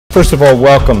First of all,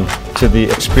 welcome to the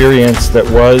experience that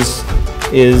was,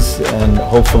 is, and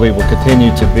hopefully will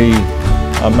continue to be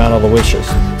Mount Aloysius.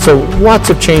 So lots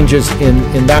of changes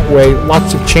in that way,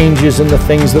 lots of changes in the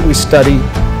things that we study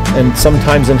and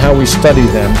sometimes in how we study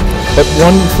them. But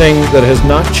one thing that has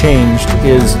not changed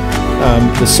is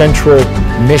the central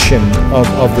mission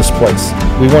of this place.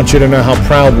 We want you to know how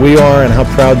proud we are and how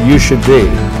proud you should be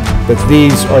that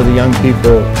these are the young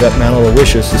people that Mount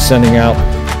Aloysius is sending out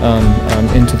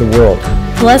into the world.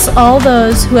 Bless all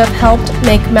those who have helped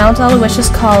make Mount Aloysius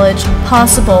College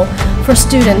possible for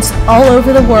students all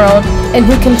over the world and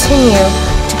who continue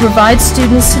to provide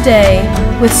students today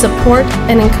with support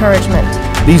and encouragement.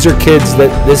 These are kids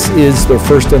that this is their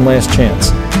first and last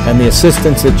chance, and the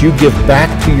assistance that you give back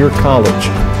to your college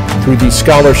through these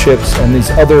scholarships and these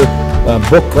other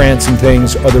book grants and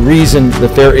things are the reason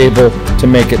that they're able to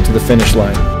make it to the finish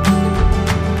line.